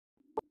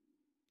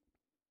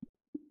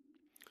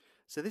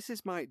So this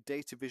is my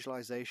data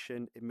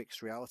visualization in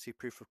mixed reality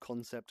proof of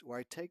concept, where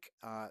I take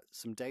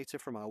some data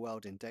from our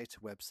World in Data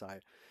website.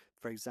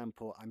 For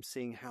example, I'm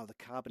seeing how the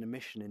carbon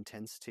emission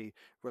intensity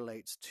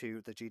relates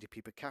to the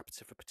GDP per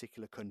capita for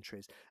particular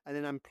countries, and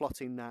then I'm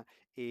plotting that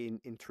in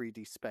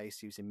 3D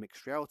space using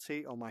mixed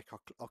reality on my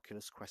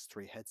Oculus Quest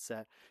 3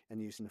 headset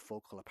and using the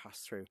full color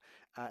pass-through.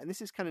 And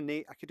this is kind of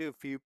neat. I could do a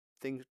few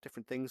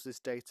different things with this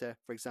data.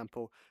 For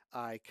example,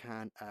 I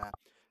can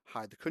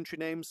hide the country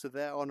names so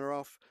they're on or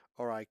off,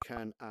 or I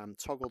can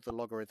toggle the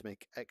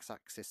logarithmic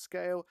x-axis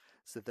scale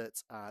so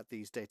that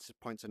these data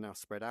points are now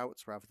spread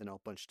out rather than all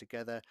bunched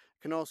together.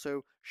 I can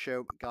also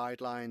show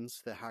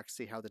guidelines that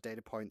see how the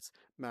data points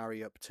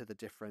marry up to the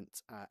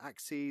different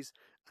axes,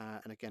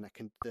 and again,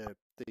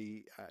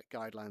 the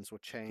guidelines will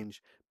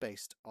change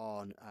based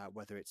on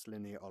whether it's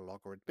linear or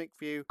logarithmic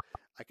view.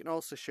 I can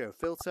also show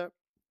filter.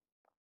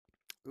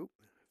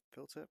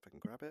 Filter, if I can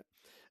grab it,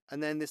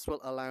 and then this will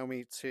allow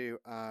me to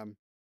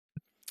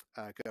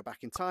go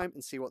back in time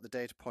and see what the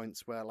data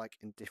points were like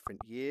in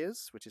different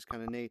years, which is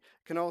kind of neat.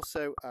 I can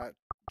also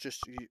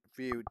just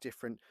view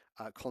different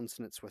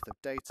continents worth of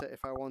data if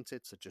I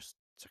wanted, so just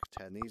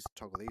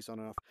toggle these on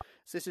and off.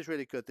 So this is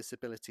really good, this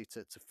ability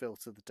to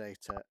filter the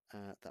data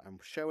that I'm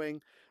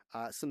showing.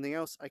 Something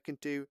else I can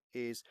do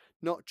is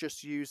not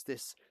just use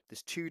this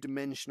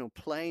two-dimensional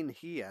plane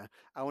here.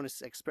 I want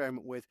to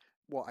experiment with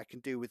what I can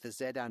do with the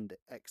Z and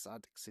X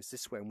axis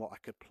this way and what I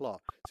could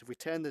plot. So if we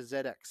turn the Z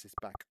axis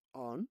back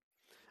on,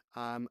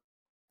 and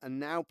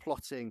now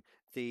plotting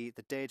the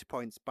data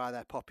points by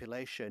their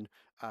population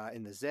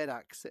in the Z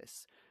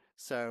axis.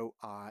 So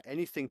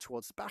anything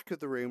towards the back of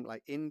the room,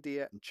 like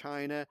India and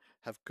China,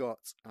 have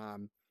got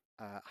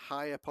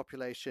higher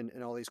population,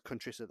 and all these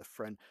countries at the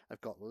front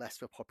have got less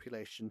of a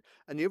population.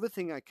 And the other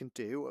thing I can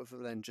do, other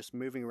than just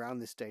moving around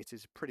this data,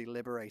 is pretty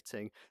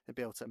liberating and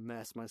be able to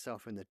immerse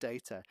myself in the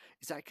data,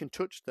 is I can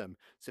touch them.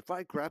 So if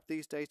I grab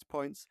these data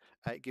points,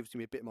 it gives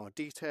me a bit more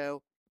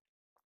detail.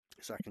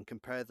 So I can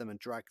compare them and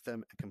drag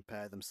them and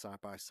compare them side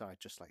by side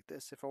just like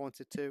this if I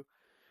wanted to,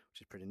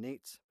 which is pretty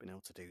neat, being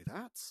able to do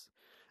that.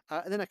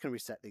 And then I can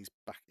reset these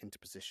back into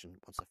position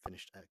once I've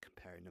finished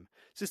comparing them.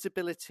 So this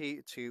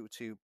ability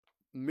to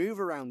move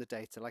around the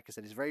data, like I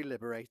said, is very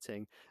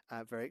liberating,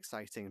 very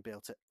exciting, and be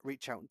able to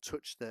reach out and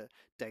touch the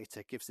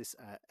data gives this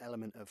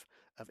element of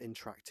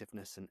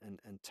interactiveness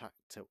and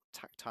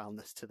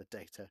tactileness to the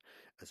data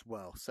as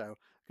well. So I'm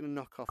going to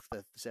knock off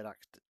the Z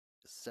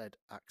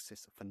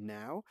axis for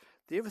now.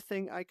 The other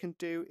thing I can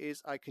do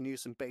is I can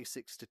use some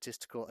basic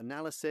statistical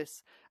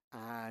analysis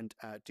and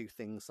do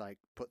things like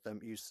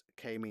use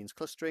k-means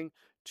clustering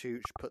to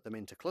put them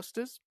into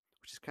clusters,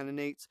 which is kind of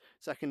neat.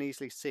 So I can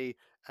easily see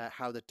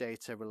how the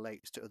data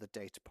relates to other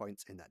data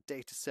points in that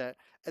data set.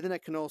 And then I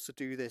can also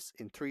do this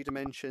in 3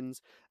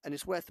 dimensions. And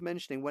it's worth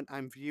mentioning when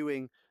I'm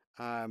viewing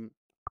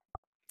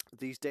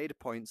these data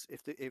points,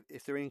 if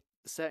they're in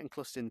a certain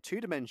cluster in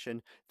 2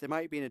 dimension, they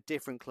might be in a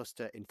different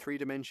cluster in 3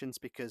 dimensions,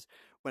 because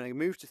when I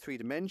move to 3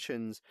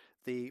 dimensions,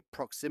 the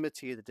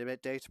proximity of the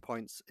data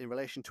points in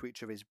relation to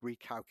each other is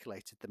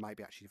recalculated. They might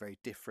be actually very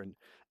different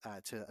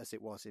to as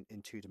it was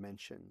in 2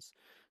 dimensions.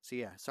 So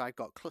yeah, so I've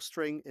got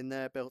clustering in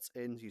there built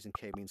in using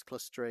k-means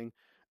clustering.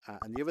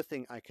 And the other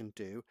thing I can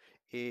do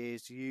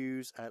is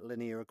use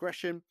linear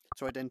regression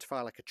to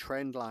identify like a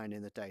trend line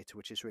in the data,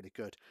 which is really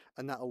good.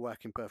 And that'll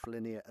work in both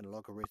linear and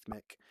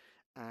logarithmic.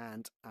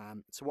 And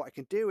so what I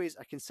can do is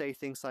I can say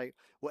things like,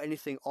 well,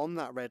 anything on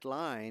that red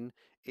line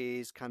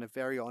is kind of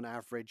very on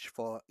average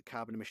for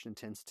carbon emission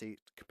intensity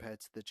compared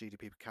to the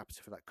GDP per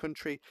capita for that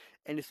country.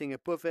 Anything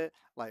above it,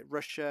 like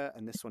Russia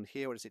and this one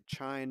here, what is it,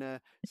 China,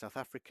 South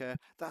Africa,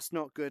 that's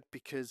not good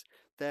because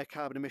their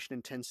carbon emission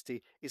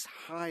intensity is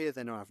higher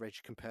than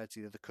average compared to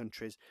the other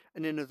countries.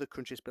 And in other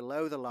countries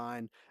below the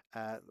line,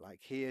 like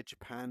here,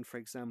 Japan, for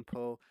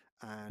example,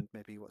 and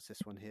maybe what's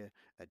this one here,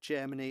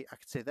 Germany, I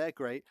could say they're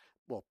great,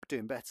 well,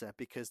 doing better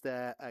because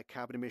their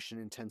carbon emission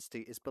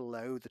intensity is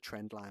below the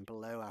trend line,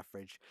 below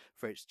average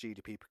for its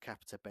GDP per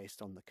capita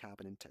based on the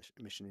carbon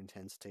emission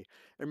intensity.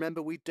 And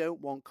remember, we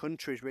don't want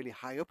countries really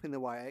high up in the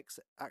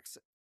y-axis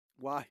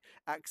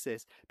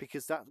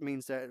because that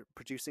means they're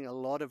producing a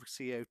lot of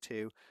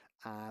CO2,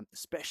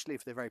 especially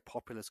if they're very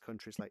populous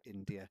countries like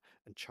India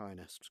and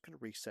China. So I'm just going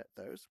to reset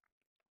those.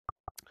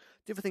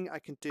 The other thing I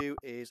can do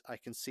is I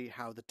can see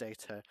how the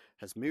data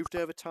has moved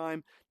over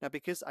time. Now,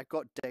 because I've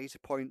got data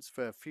points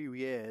for a few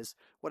years,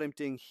 what I'm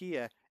doing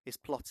here is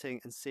plotting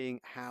and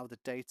seeing how the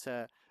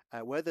data,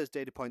 where those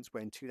data points were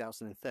in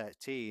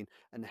 2013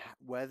 and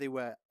where they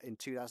were in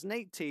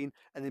 2018,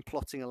 and then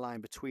plotting a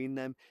line between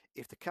them.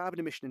 If the carbon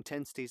emission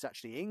intensity is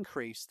actually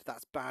increased,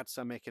 that's bad,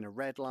 so I'm making a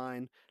red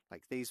line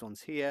like these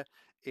ones here.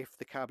 If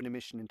the carbon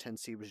emission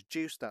intensity was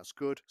reduced, that's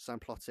good, so I'm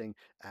plotting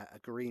a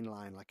green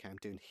line like I'm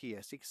doing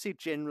here. So you can see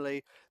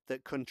generally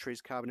that countries'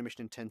 carbon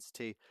emission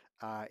intensity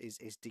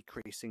is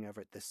decreasing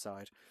over at this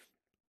side.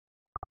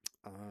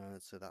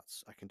 So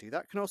I can do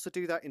that. Can also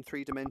do that in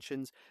 3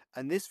 dimensions,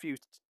 and this view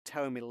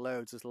telling me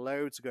loads. There's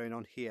loads going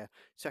on here,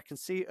 so I can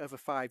see over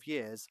 5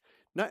 years.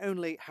 not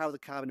only how the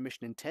carbon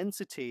emission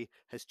intensity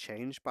has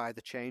changed by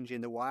the change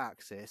in the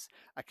y-axis,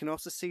 I can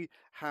also see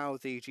how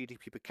the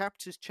GDP per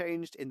capita has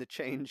changed in the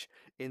change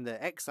in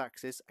the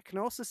x-axis. I can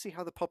also see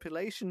how the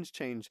population's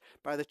changed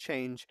by the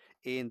change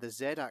in the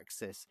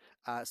z-axis.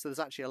 So there's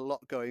actually a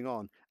lot going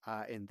on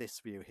in this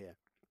view here.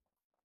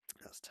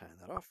 Let's turn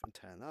that off and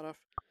turn that off.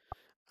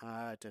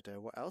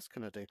 What else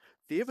can I do?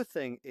 The other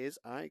thing is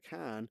I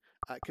can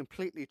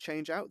completely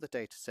change out the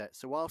data set.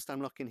 So whilst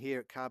I'm looking here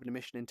at carbon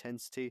emission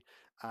intensity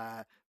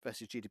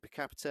versus GDP per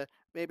capita,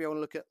 maybe I want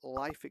to look at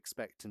life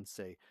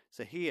expectancy.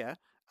 So here,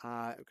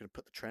 I'm going to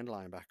put the trend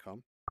line back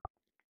on.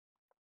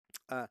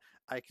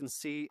 I can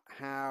see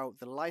how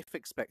the life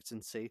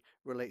expectancy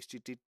relates to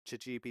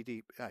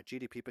GDP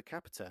per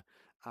capita.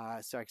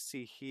 So I can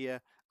see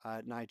here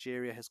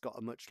Nigeria has got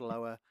a much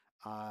lower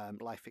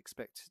life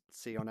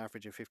expectancy on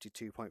average of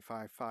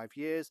 52.55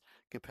 years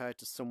compared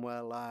to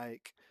somewhere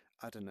like,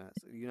 I don't know,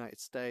 the United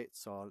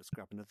States, or let's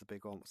grab another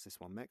big one. What's this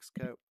one?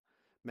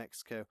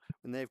 Mexico,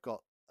 when they've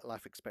got a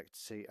life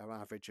expectancy on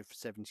average of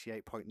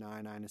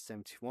 78.99 and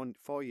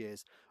 74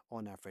 years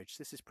on average.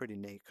 This is pretty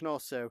neat. Can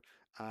also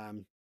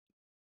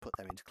put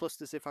them into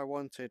clusters if I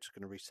wanted. Just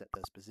going to reset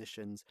those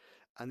positions.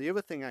 And the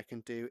other thing I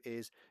can do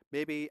is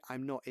maybe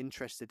I'm not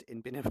interested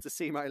in being able to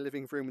see my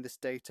living room with this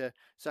data,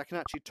 so I can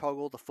actually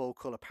toggle the full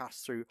color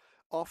pass-through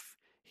off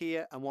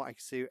here. And what I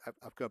can see,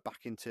 I've got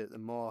back into the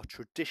more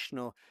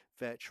traditional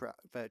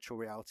virtual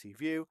reality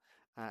view.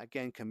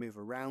 Again, can move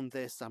around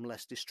this. I'm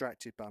less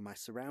distracted by my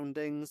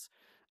surroundings.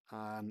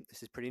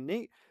 This is pretty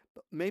neat,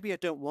 but maybe I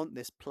don't want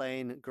this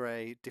plain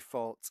gray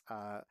default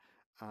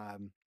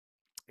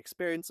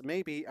experience.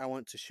 Maybe I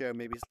want to show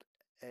maybe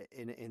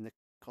in the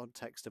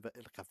context of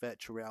like a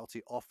virtual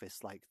reality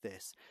office like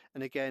this.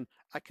 And again,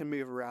 I can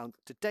move around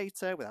the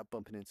data without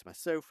bumping into my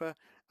sofa.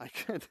 I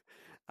can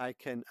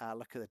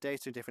look at the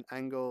data in different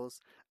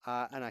angles,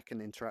 and I can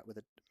interact with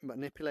it,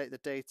 manipulate the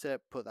data,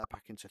 put that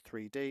back into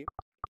 3D,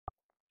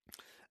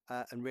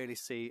 and really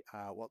see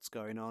what's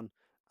going on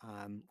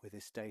with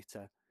this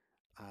data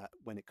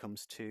when it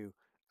comes to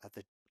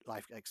the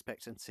life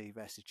expectancy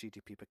versus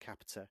GDP per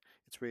capita.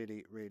 It's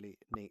really, really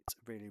neat,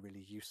 really,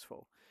 really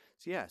useful.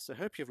 So yeah, so I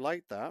hope you've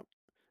liked that.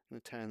 I'm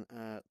going to turn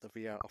the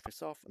VR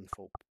office off and the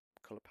full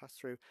color pass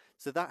through.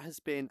 So that has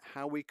been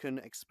how we can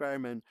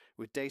experiment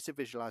with data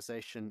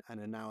visualization and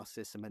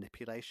analysis and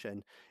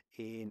manipulation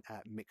in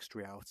mixed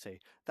reality.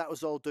 That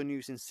was all done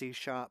using C#,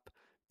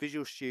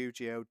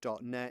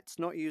 visualstudio.net,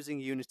 not using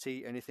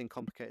Unity, anything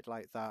complicated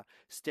like that.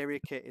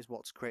 StereoKit is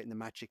what's creating the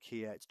magic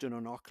here. It's done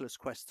on Oculus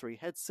Quest 3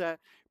 headset,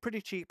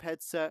 pretty cheap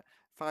headset,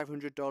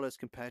 $500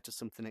 compared to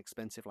something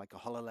expensive like a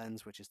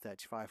HoloLens, which is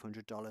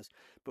 $3,500.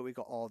 But we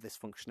got all this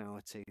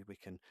functionality. We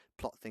can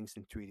plot things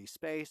in 3D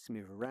space,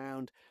 move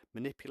around,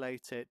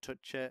 manipulate it,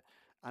 touch it,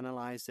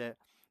 analyze it.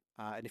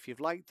 And if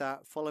you've liked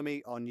that, follow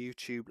me on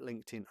YouTube,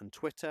 LinkedIn, and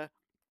Twitter,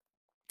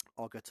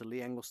 or go to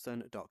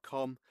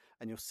leeengelston.com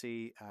and you'll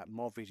see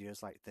more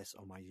videos like this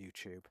on my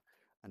YouTube,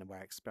 and where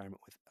I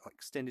experiment with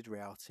extended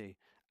reality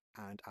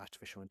and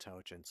artificial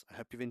intelligence. I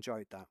hope you've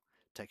enjoyed that.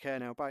 Take care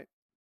now. Bye.